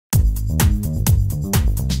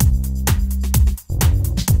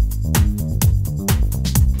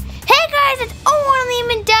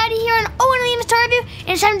and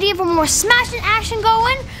it's time to get for more smashing action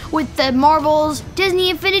going with the Marvel's Disney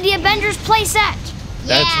Infinity Avengers Playset.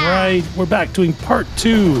 That's right. We're back doing part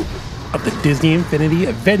 2 of the Disney Infinity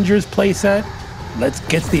Avengers Playset. Let's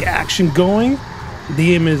get the action going.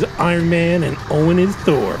 Liam is Iron Man and Owen is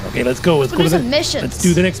Thor. Okay, let's go. Let's go to the missions. Let's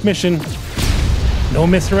do the next mission. No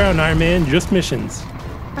mess around, Iron Man. Just missions.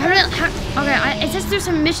 Okay, it says there's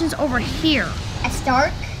some missions over here. At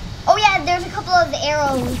Stark? Oh yeah, there's a couple of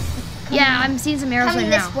arrows. Yeah, I'm seeing some arrows right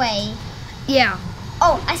now. Coming this way. Yeah.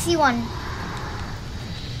 Oh, I see one.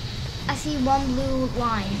 I see one blue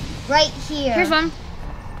line right here. Here's one.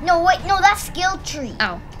 No, wait, no, that's skill tree.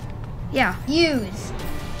 Oh. Yeah. Use.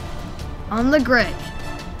 On the grid.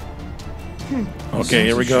 Okay,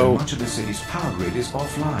 here we go. Much of the city's power grid is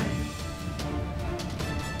offline.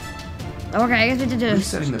 Okay, I guess we did this.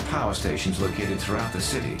 Resetting the power stations located throughout the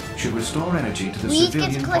city should restore energy to the We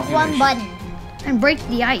civilian get to click population. one button. And break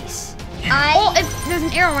the ice. Oh, there's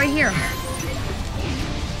an arrow right here.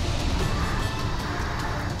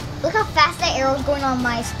 Look how fast that arrow's going on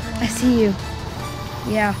my screen. I see you.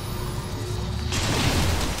 Yeah.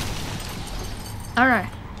 Alright.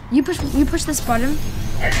 You push this button.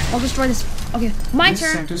 I'll destroy this. Okay, my This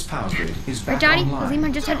turn. sector's power grid is Right, back Daddy? online.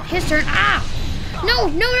 Liam just had his turn. Ah!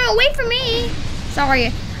 No, wait for me!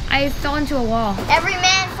 Sorry, I fell into a wall. Every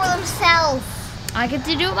man for themselves. I get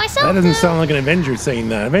to do it myself. That doesn't too. sound like an Avenger saying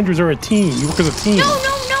that. Avengers are a team. You work as a team. No!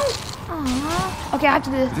 Aww. Okay, I have to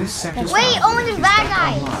do this. This sector's Wait, power Owen, grid there's is bad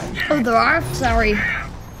back guys. online. Oh, there are? Sorry.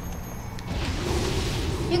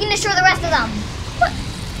 You can destroy the rest of them.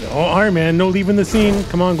 Oh, Iron Man, no leaving the scene.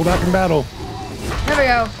 Come on, go back in battle. There we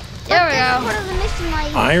go. There we This is go. part of the mission,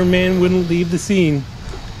 like. Iron Man wouldn't leave the scene.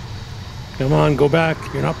 Come on, go back.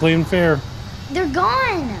 You're not playing fair. They're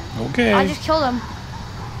gone. Okay. I just killed him.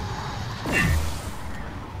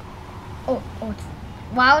 Oh.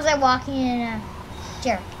 Why was I walking in a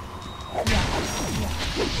chair?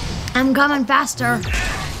 I'm coming faster.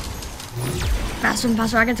 Faster and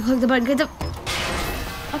faster. I get to click the button.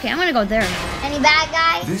 Okay, I'm gonna go there. Any bad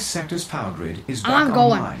guys? This sector's power grid is back I'm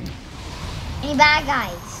going. online. Any bad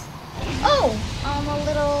guys? Oh, a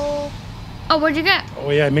little. Oh, what'd you get? Oh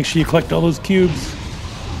yeah, make sure you collect all those cubes.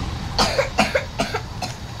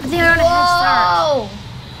 Good thing I got a head start. Whoa!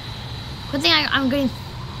 Good thing I'm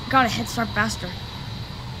got a head start faster.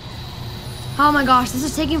 Oh my gosh, this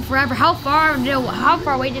is taking forever. How far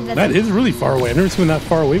away did that? That is really far away. I've never seen that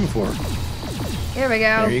far away before. Here we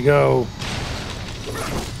go. There you go.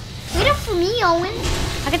 Wait up for me, Owen.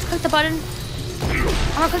 I get to click the button.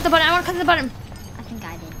 I want to click the button. I think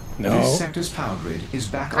I did. No. This sector's power grid is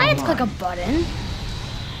back I online. have to click a button.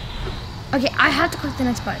 Okay, I have to click the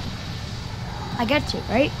next button. I get to,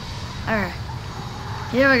 right? Alright.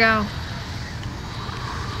 Here we go.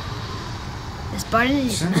 This button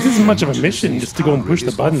is... This isn't much of a mission just to go and push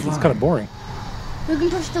the buttons. It's kind of boring. Who can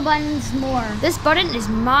push the buttons more? This button is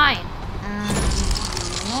mine.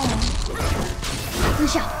 We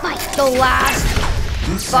shall fight. The last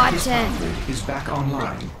This sector's button. power grid is back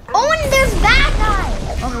online. Owen, there's bad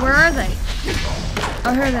guys. Okay, where are they?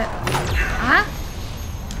 Oh, here they... Huh?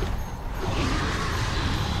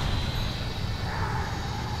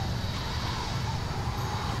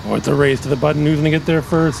 Oh, it's a race to the button. Who's gonna get there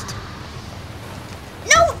first?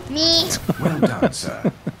 No, me. Well done,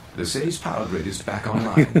 sir. The city's power grid is back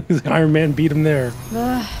online. Iron Man beat him there.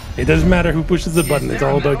 It doesn't matter who pushes the button. It's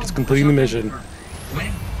all about just completing the mission.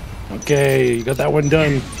 Okay, you got that one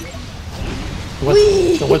done.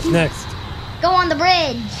 So what's next? Go on the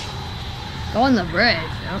bridge. Go on the bridge.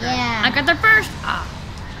 Okay. Yeah. I got there first. Ah.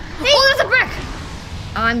 Oh, there's a brick.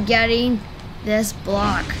 I'm getting this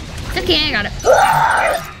block. It's okay, I got it.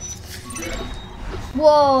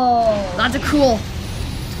 Whoa. That's a cool.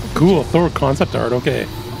 Cool, Thor concept art. Okay.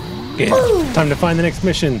 Okay, time to find the next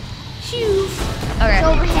mission. Okay. It's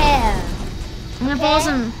over here. I'm gonna follow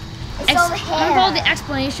some. It's over I'm gonna follow the here.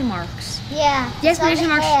 exclamation marks. Yeah. The exclamation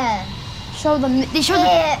it's over marks here. show the. They show the.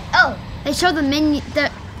 Yeah. Oh. They show the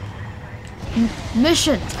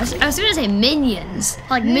missions. I was gonna say minions,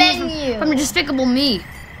 like minions Menu. from Despicable Me.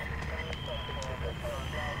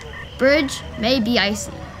 Bridge may be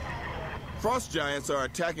icy. Frost giants are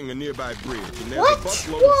attacking a nearby bridge, and there's What? a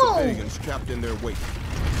busload Whoa. of civilians trapped in their wake.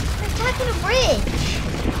 They're attacking a bridge.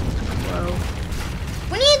 Whoa.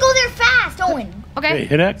 We need to go there fast, Owen. Hey, Okay.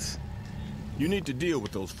 hit X. You need to deal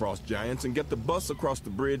with those frost giants and get the bus across the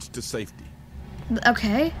bridge to safety.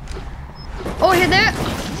 Okay. Oh, here there.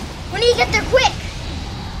 We need to get there quick.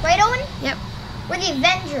 Right, Owen? Yep. We're the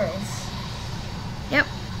Avengers. Yep.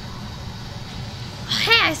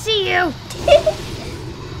 Hey, I see you.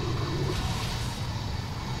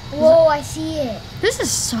 Whoa, I see it. This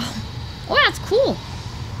is so. Oh, that's cool.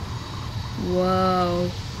 Whoa.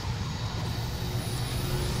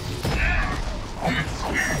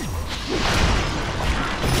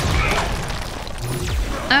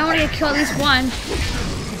 I want to kill at least one.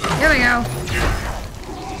 There we go.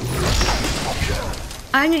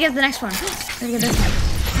 I need to get the next one. I need to get this one.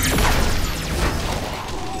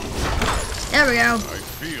 There we go. I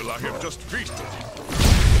feel I have just feasted.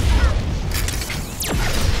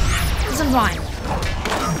 This one's mine.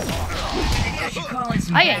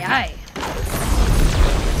 Aye.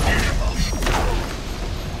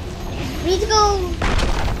 We need to go.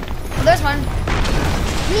 Oh, there's one.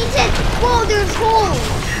 We need to. Whoa, there's holes.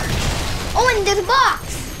 Oh, and there's a box.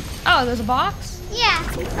 Oh, there's a box? Yeah,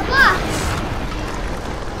 a box.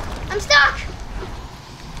 I'm stuck.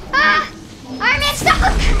 Ah, Iron Man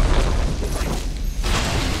stuck.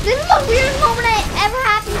 This is the weirdest moment that ever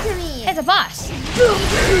happened to me. It's a bus. Boom.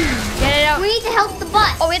 Get it out. We need to help the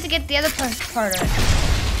bus. Oh, we have to get the other part of it.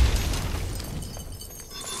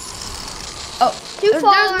 Oh, there's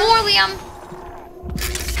far. more, Liam.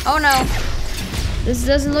 Oh no. This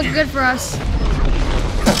doesn't look good for us.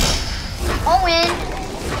 Owen.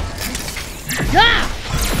 Ah!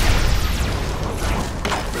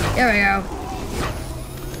 There we go.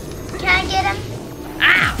 Can I get him?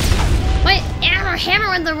 Ow! My hammer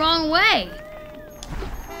went the wrong way.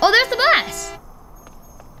 Oh, there's the bus.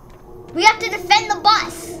 We have to defend the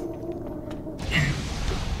bus.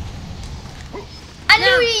 I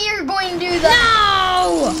knew you were going to do that.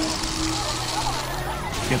 No!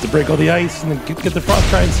 You have to break all the ice and then get the frost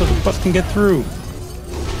giants so the bus can get through.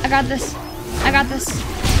 I got this.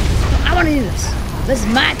 I want to do this. This is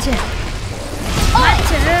my turn. My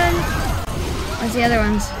turn. Where's the other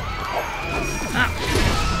ones? Ah.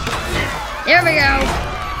 There we go.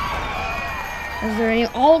 Is there any?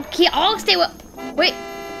 I'll stay with. Wait.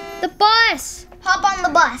 The bus. Hop on the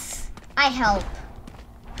bus. I help.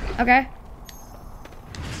 Okay.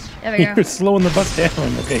 There we go. You're slowing the bus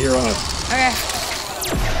down. Okay, you're on.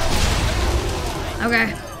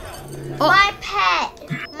 Okay. Oh, My pet.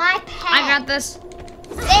 My pet. I got this.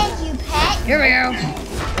 Thank you, pet. Here we go.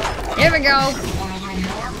 Here we go.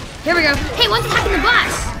 Here we go. Hey, what's attacking the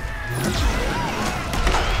bus?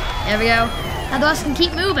 There we go. Now the bus can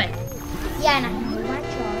keep moving. Yeah, and I can hold my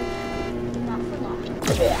charge. Not for long.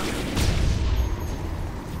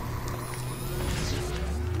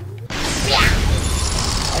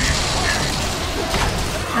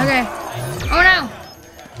 Okay. Oh no.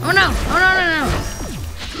 Oh no. Oh no, no, no.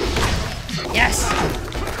 Yes.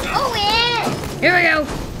 Owen. Here we go.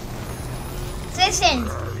 Listen,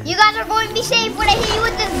 you guys are going to be safe when I hit you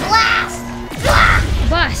with this blast. Ah!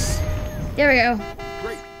 Bus. There we go.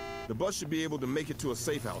 Great. The bus should be able to make it to a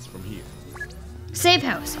safe house from here. Safe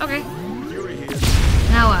house. Okay. Fury here.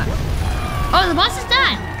 Now what? Oh, the bus is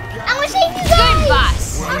done. I'm going to save you guys. Good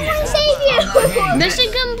bus. I'm going to save you.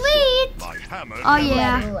 Mission complete. My hammer. Oh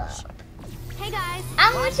yeah. Hey guys.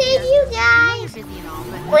 I'm going to save you guys. You're busy and all,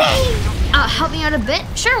 but Wait. Help me out a bit.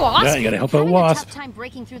 Sure, Wasp. Yeah, you gotta help out having a Wasp. tough time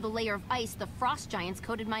breaking through the layer of ice the frost giants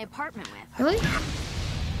coated my apartment with. Really?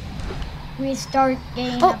 We start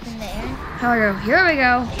getting up in the air. Here we go. Here we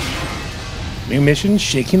go. New mission,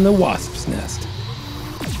 shaking the wasp's nest.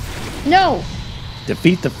 No.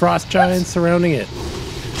 Defeat the frost giants surrounding it.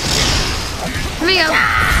 Here we go.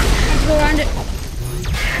 Let's go around it.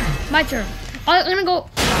 My turn. I'm gonna go.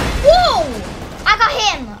 Whoa! I got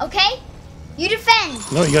him, okay? You defend.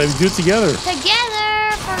 No, you gotta do it together.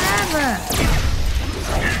 Together forever.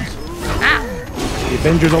 Ah. The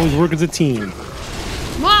Avengers always work as a team.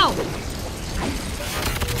 Whoa.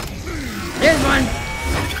 There's one.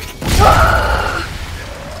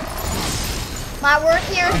 My work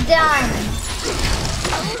here is done.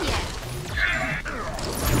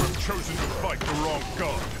 Chosen to fight the wrong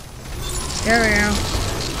god. There we go.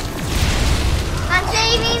 I'm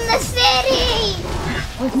saving the city.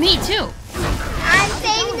 With me too. I'm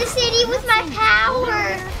saving the city with my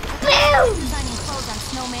power. Boom! Designing clothes on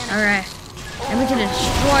snowman. All right. And we can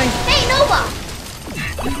destroy. Hey, Nova.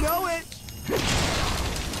 You know it.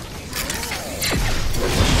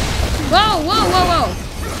 Whoa, whoa, whoa, whoa.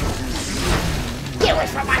 Get away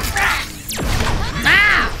from my friend.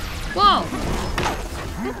 Ah. Whoa.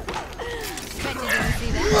 Bet you didn't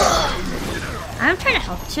see that. I'm trying to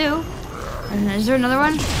help too. And is there another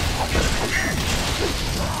one?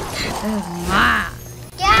 There's my.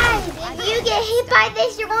 Guys, if you get hit by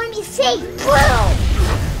this, you're going to be safe. Boom!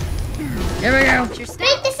 There we go.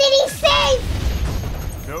 Make the city safe.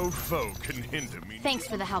 No foe can hinder me. Thanks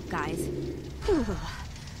for the help, guys. Whew.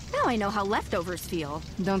 Now I know how leftovers feel.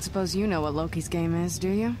 Don't suppose you know what Loki's game is, do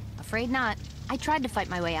you? Afraid not. I tried to fight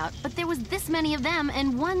my way out, but there was this many of them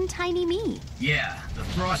and one tiny me. Yeah, the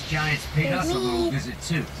frost giants paid us a little visit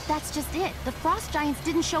too. That's just it. The frost giants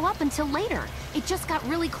didn't show up until later. It just got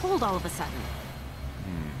really cold all of a sudden.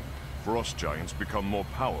 Frost giants become more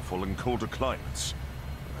powerful in colder climates.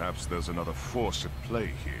 Perhaps there's another force at play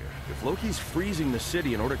here. If Loki's freezing the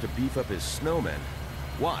city in order to beef up his snowmen,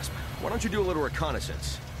 Wasp, why don't you do a little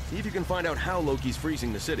reconnaissance? See if you can find out how Loki's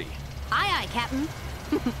freezing the city. Aye, aye, Captain.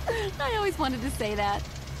 I always wanted to say that.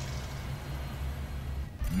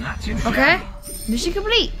 Not too Okay. Mission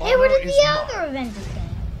complete. Hey, where did the other Avengers go?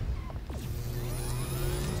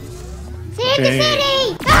 Save the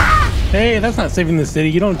city! Ah! Hey, that's not saving the city.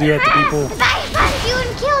 You don't do that to people. If I punch you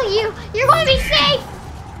and kill you, you're going to be safe!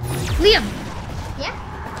 Liam, Yeah?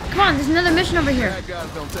 come on. There's another mission over here. Bad guys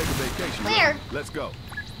don't take a vacation. Where? Let's go.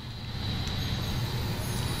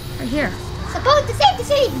 Right here. Supposed to save the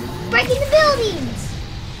city! Breaking the buildings!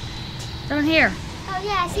 Down here. Oh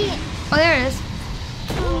yeah, I see it. Oh, there it is.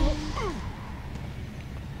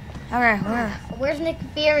 Okay, where? Where's Nick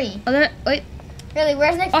Fury? Oh, there. Wait. Really,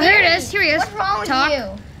 where's Nick Oh, Fury? here it is. Here he is. What's wrong with Talk. you?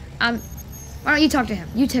 Why don't you talk to him?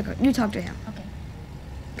 You talk to him. Okay.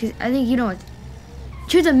 Cause I think you know what.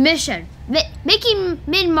 Choose a mission. Making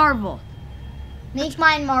Min Marvel. Make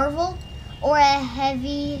mine Marvel or a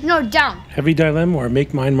heavy... No, down. Heavy dilemma or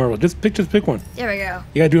make mine Marvel. Just pick one. There we go.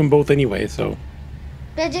 You gotta do them both anyway, so.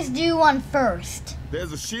 Let's just do one first.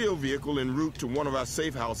 There's a shield vehicle en route to one of our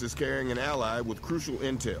safe houses carrying an ally with crucial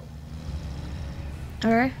intel.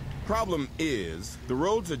 All right. Problem is, the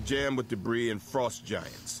roads are jammed with debris and frost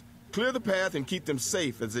giants. Clear the path and keep them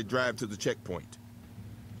safe as they drive to the checkpoint.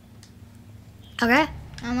 Okay.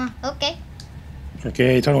 Okay.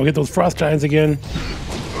 Okay, trying to get those frost giants again.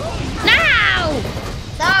 No!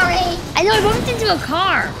 Sorry. I know I bumped into a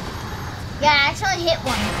car. Yeah, I actually hit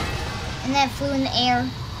one. And then it flew in the air.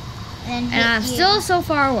 And then hit And I'm you. still so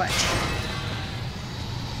far away.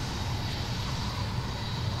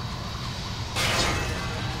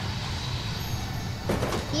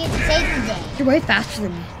 You saved the day. You're way faster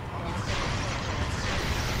than me.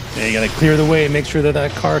 Yeah, you gotta clear the way and make sure that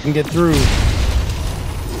that car can get through.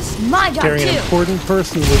 It's my job Carrying an too. important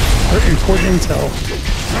person with important intel.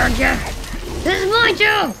 Okay. This is my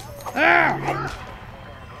job. Arrgh.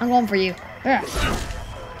 I'm going for you. Arrgh.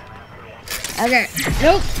 Okay.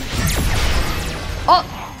 Nope. Oh,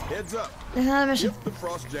 Heads up. there's another mission. If the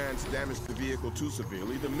frost giants damage the vehicle too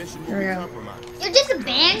severely, the mission will There we be go. compromised. You're just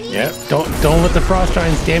abandoning? Yeah, don't let the frost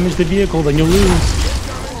giants damage the vehicle, then you'll lose.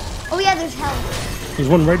 Oh yeah, there's help. There's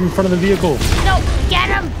one right in front of the vehicle. No, get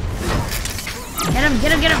him. Get him,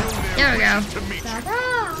 get him, get him. There we go.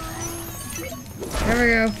 Ta-da. There we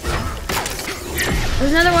go.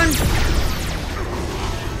 There's another one.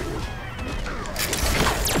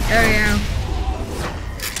 There we go.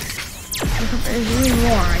 There's even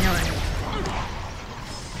more, I know it.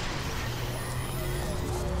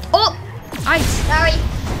 Oh! Ice! Sorry.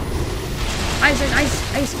 Ice, ice,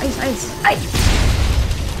 ice, ice, ice, ice!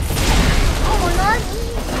 Oh my god.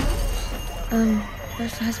 There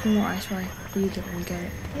has to be more ice, right? You get it, you get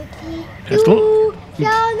it. Just You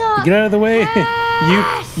shall not get out of the way.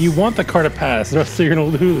 pass. You want the car to pass, so you're gonna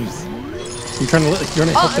lose. You're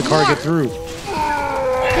gonna help the car get through.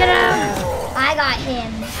 Get out! I got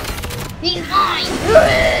him. He's mine.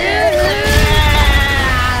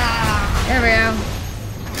 There we go.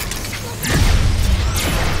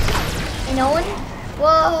 And Owen?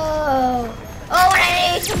 Whoa. Oh, and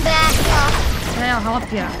I need some backup. I'll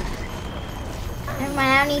help you. Never mind,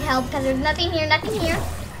 I don't need help because there's nothing here, nothing here.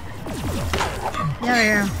 There we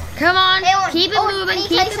go. Come on, Hey, Owen, keep it Owen, moving, I need to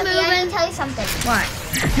keep tell it you something. I need moving. to tell you something. What?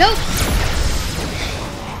 Nope.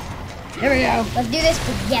 There we go. Let's do this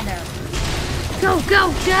together. Go,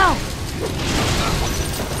 go, go!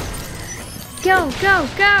 Go, go,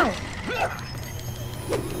 go!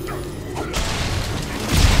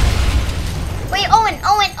 Wait, Owen.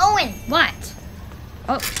 What?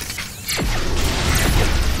 Oh,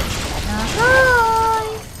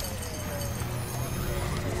 Hi.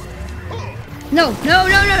 no, no,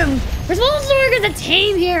 no, no! We're supposed to work as a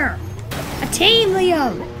team here! A team,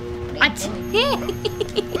 Liam! A team!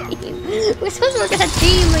 We're supposed to work as a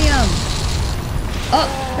team, Liam! Oh,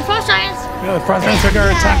 the frost giants! Yeah, the frost giants are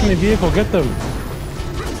attacking the vehicle. Get them.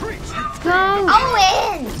 Let's go!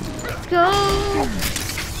 Owen. Let's go!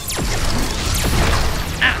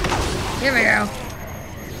 Ah, here we go.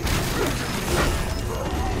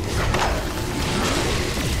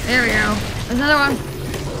 There we go. There's another one.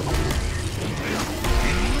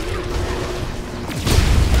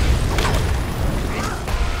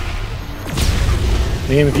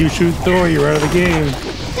 Damn, if you shoot Thor, you're out of the game.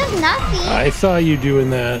 Does nothing. I saw you doing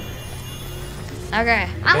that. Okay.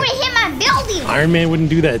 I'm gonna hit my building. Iron Man wouldn't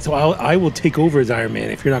do that, so I will take over as Iron Man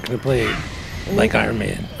if you're not going to play like Iron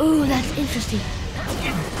Man. Ooh, that's interesting.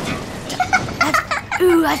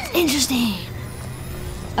 That's interesting.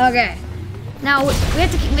 Okay. Now we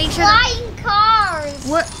have to make sure. Flying cars.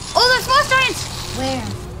 Oh, there's frost giants. Where?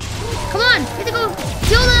 Come on, we have to go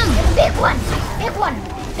kill them. The big one. Big one.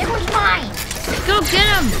 Big one's mine. Go get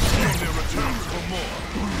them.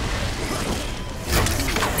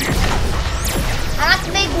 I got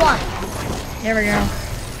the big one. There we go.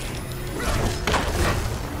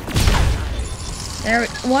 There.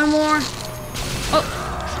 One more.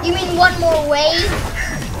 Oh, You mean one more wave?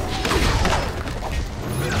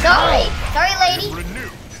 Sorry. Sorry, lady.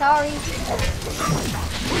 Sorry.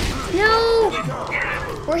 no.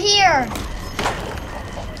 We're here.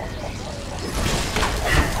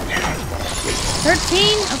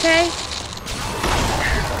 13. Okay.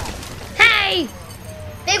 Hey!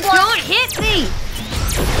 Big one. Don't hit me!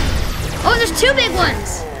 Oh, there's two big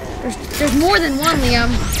ones. There's more than one, Liam.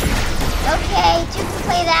 Okay, just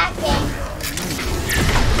play that game.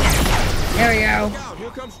 There we go. Look out, here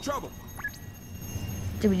comes trouble.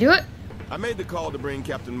 Did we do it? I made the call to bring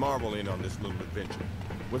Captain Marvel in on this little adventure.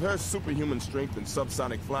 With her superhuman strength and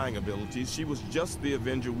subsonic flying abilities, she was just the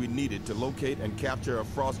Avenger we needed to locate and capture a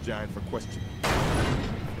frost giant for questioning.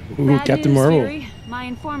 Ooh, Bad Captain news, Marvel. Fury. My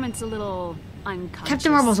informant's a little unconscious.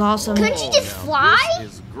 Captain Marvel's awesome. Couldn't you just now, fly?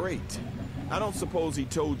 This is great. I don't suppose he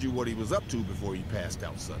told you what he was up to before he passed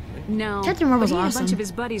out suddenly. No. Captain Marvel's but he and awesome. a bunch of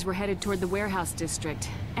his buddies were headed toward the warehouse district,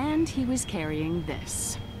 and he was carrying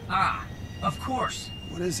this. Ah, of course.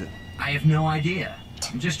 What is it? I have no idea.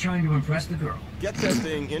 I'm just trying to impress the girl. Get that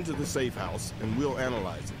thing into the safe house, and we'll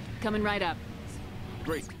analyze it. Coming right up.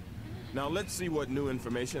 Great. Now let's see what new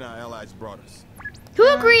information our allies brought us. Who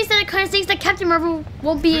agrees that it kind of thinks that Captain Marvel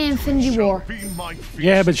won't be in Infinity War?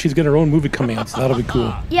 Yeah, but she's got her own movie coming out, so that'll be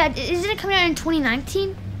cool. Yeah, isn't it coming out in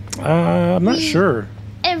 2019? I'm not sure.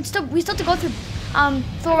 And we still have to go through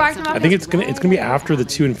Thor Ragnarok. I think it's gonna be after the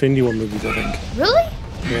 2 Infinity War movies, I think. Really?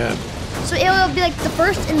 Yeah. So it'll be like the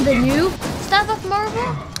first in the new stuff of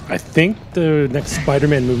Marvel? I think the next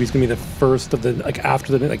Spider-Man movie is gonna be the first of the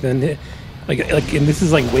after the and this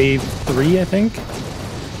is like wave 3, I think,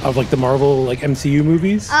 of like the Marvel MCU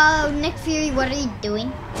movies. Nick Fury, what are you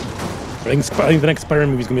doing? I think the next Spider-Man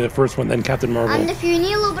movie is gonna be the first one, then Captain Marvel. Nick Fury,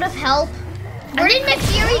 need a little bit of help. Where did Nick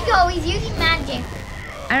Fury go? He's using magic.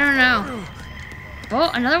 I don't know.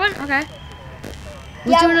 Oh, another one? Okay.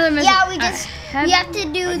 Let's do another mission. Yeah, we have to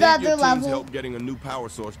do I the need other your team's level. help getting a new power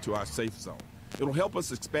source to our safe zone. It'll help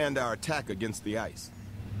us expand our attack against the ice.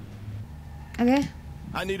 Okay.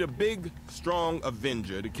 I need a big, strong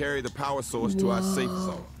Avenger to carry the power source to our safe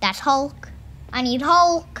zone. That's Hulk. I need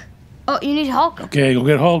Hulk. Oh, you need Hulk. Okay, go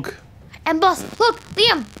get Hulk. And plus, look,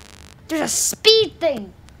 Liam, there's a speed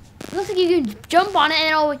thing. It looks like you can jump on it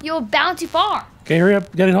and you'll bounce you far. Okay, hurry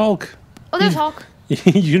up, get it, Hulk. Oh, there's Hulk. You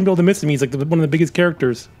shouldn't be able to miss him. He's like one of the biggest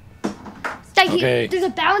characters. Okay. There's a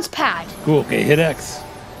bounce pad. Cool. Okay, hit X.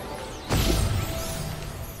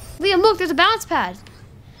 Liam, look, there's a bounce pad.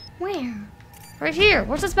 Where? Right here.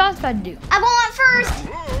 What's this bounce pad do? I'm going first.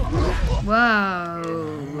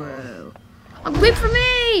 Whoa. Oh, wait for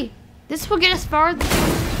me. This will get us far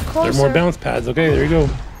closer. There are more bounce pads. Okay, there you go.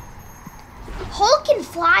 Hulk can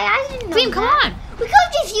fly. I didn't know Liam, come on. We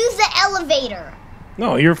could just use the elevator.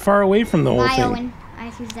 No, you're far away from the whole Bye, thing. Owen. I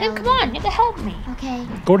just used the Liam, elevator. come on. You have to help me. Okay.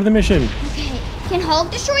 Go to the mission. Okay. Can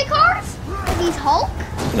Hulk destroy cars? If he's Hulk?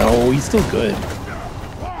 No, he's still good.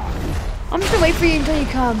 I'm just gonna wait for you until you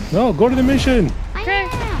come. No, go to the mission. I Okay.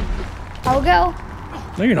 am. I'll go.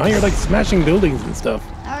 No, you're not. You're like smashing buildings and stuff.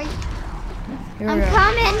 Sorry. Here we I'm go.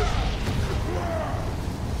 coming.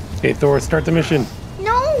 Okay, Thor, start the mission.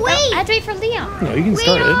 No, wait. I have to wait for Liam. No, you can Wait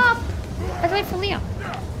start up. I have to wait for Liam.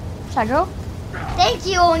 Should I go? Thank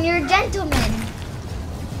you, Owen. You're a gentleman.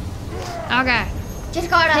 Okay. Just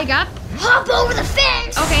gotta Pick up. hop over the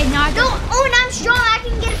fence. Okay, now I No, go. Owen, I'm strong. I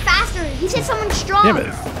can get it faster. He said someone's strong.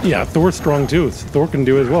 it. Yeah, Thor's strong too. So Thor can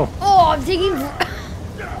do it as well. Oh, I'm taking.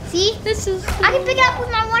 See? This is. I can pick it up with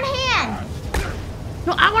my one hand.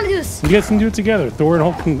 No, I want to do this. You guys can do it together. Thor and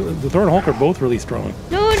Hulk are both really strong.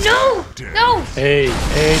 No, no, no, Hey,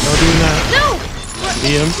 don't do that. no.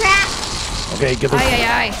 Liam. Crap. Okay, get the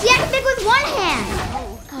Aye. See, I can pick with one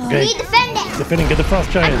hand. okay. We defend it. Defending. Get the frost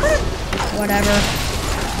giants. Whatever.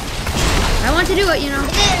 I want to do it, you know. Is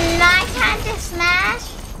it my time to smash?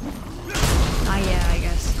 Yeah, I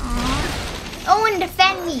guess. Owen,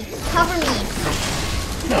 defend me. Cover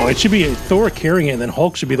me. No, it should be Thor carrying it, and then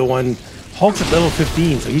Hulk should be the one. Hulk's at level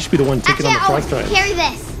 15, so he should be the one taking Actually, on the frost Owen, giants. carry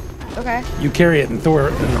this. Okay. You carry it, and Thor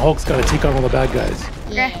and Hulk's got to take on all the bad guys.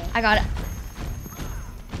 Okay, I got it.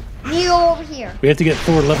 You go over here. We have to get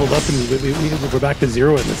Thor leveled up, and we're back to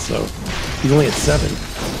 0 in this, so he's only at 7.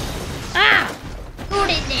 Ah! Who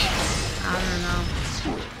did this? I don't know.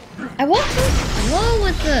 I won't go along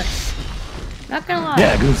with this. Not gonna lie.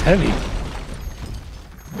 Yeah, because it's heavy.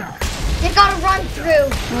 You gotta run through.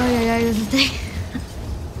 Oh yeah, this is the thing.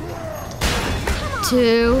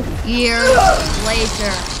 2 years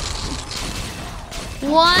later.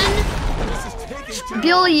 1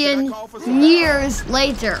 billion years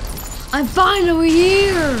later. I'm finally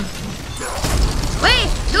here. Wait,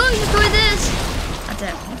 don't destroy this. That's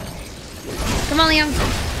it. Come on, Liam.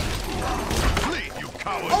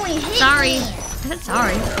 Oh, you hit Sorry. me. I said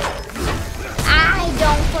sorry. I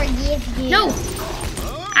don't forgive you. No.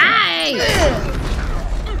 Aye.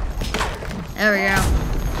 There we go.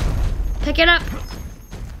 Pick it up.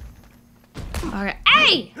 Okay.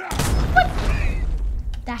 Hey! What?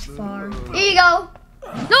 That's far. Here you go.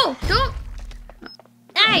 No, don't.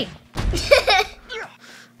 Hey!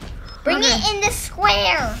 Bring Okay. it in the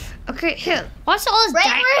square. Okay, here. What's all this? Right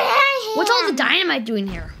where I What's all the am. dynamite doing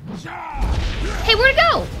here? Hey, where'd it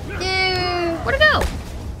go? Dude. Where'd it go?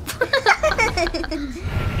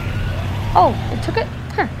 Oh, it took it?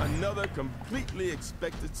 Huh. Another completely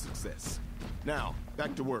expected success. Now,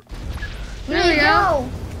 back to work. There we go.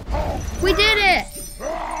 We did it.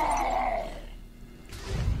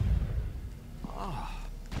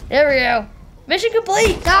 There we go. Mission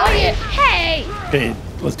complete. Sorry. Hey. Okay,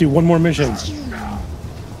 let's do one more mission.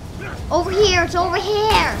 Over here. It's over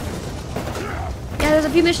here. Yeah, there's a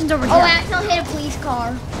few missions over Oh, here. I accidentally hit a police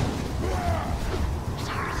car.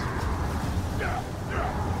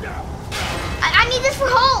 I need this for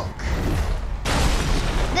Hulk.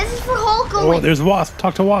 This is for Hulk. Oh, there's Wasp.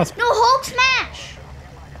 Talk to Wasp. No, Hulk smash.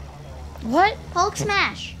 What? Hulk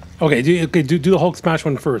smash. Okay, do the Hulk smash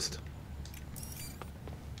one first.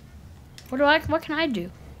 What can I do?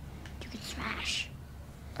 You can smash.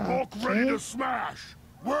 Hulk ready to smash.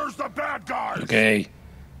 Where's the bad guys? Okay,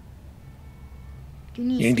 Do you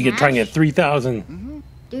need, you need to try and get 3,000.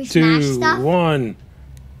 Do we smash 2, stuff? 1,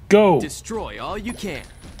 go. Destroy all you can.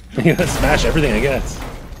 You gotta smash everything, I guess.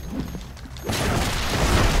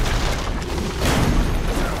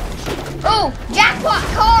 Oh, jackpot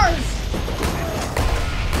cars.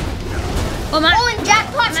 Oh, Oh, and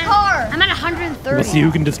jackpot's car. I'm at 130. Let's see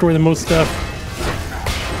who can destroy the most stuff.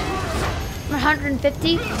 I'm at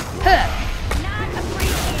 150. Huh.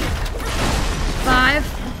 5.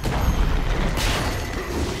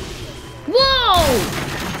 Whoa!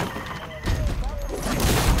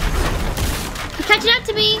 He's catching up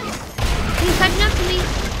to me. He's catching up to me.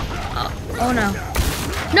 Oh no.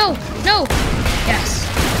 No, no. Yes.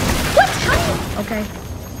 What? How do you... Okay.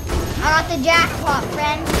 I got the jackpot,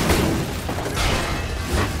 friend.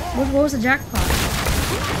 What was the jackpot?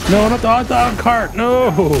 No, not the hot dog cart.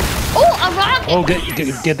 No. Oh, a rocket. Oh,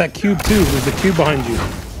 get that cube too. There's a cube behind you.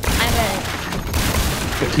 I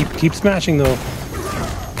got it. Keep smashing though.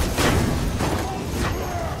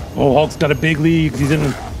 Oh, Hulk's got a big lead 'cause he's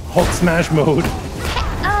in Hulk smash mode.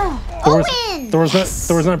 Oh, Owen. Thor's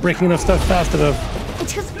not breaking enough stuff fast enough.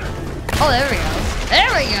 It's 'cause... Oh, there we go.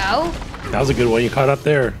 There we go. That was a good one. You caught up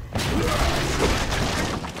there.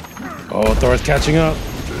 Oh, Thor's catching up.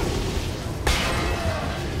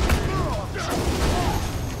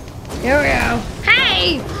 Here we go.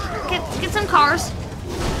 Hey! Get some cars.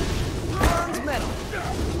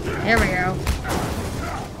 Here we go.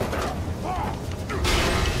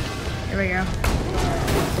 Here we go.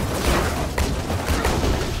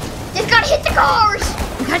 Just gotta hit the cars.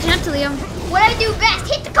 I'm catching up to Liam. What I do best,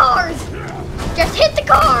 hit the cars. Just hit the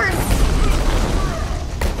cars.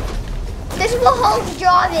 This is what Hulk's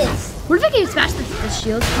job is. What if I can smash the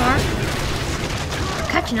shield car? I'm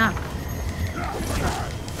catching up.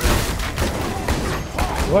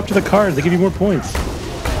 Go after the cars. They give you more points.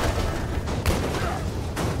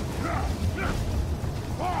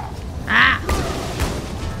 Ah!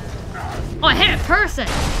 Oh, I hit a person.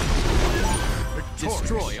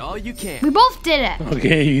 Destroy all you can. We both did it.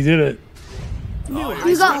 Okay, you did it.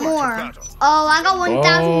 You got more. Oh, I got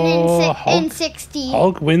 1,060.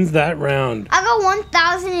 Hulk wins that round. I got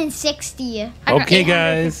 1,060. Okay,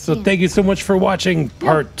 guys. So thank you so much for watching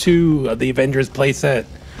part 2 of the Avengers playset.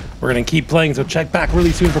 We're going to keep playing, so check back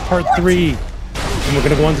really soon for part 3. And we're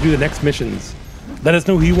going to go on to do the next missions. Let us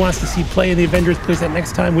know who you wants to see play in the Avengers playset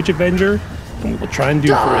next time, which Avenger, and we will try and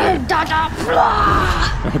do it for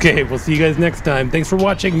you. Okay, we'll see you guys next time. Thanks for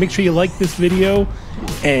watching. Make sure you like this video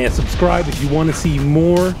and subscribe if you want to see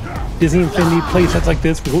more Disney Infinity playsets like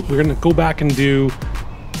this. We're going to go back and do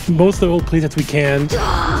most of the old playsets we can.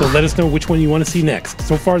 So let us know which one you want to see next.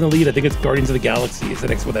 So far in the lead, I think it's Guardians of the Galaxy is the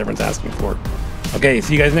next one that everyone's asking for. Okay,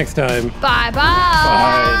 see you guys next time. Bye-bye.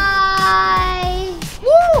 Bye. Bye.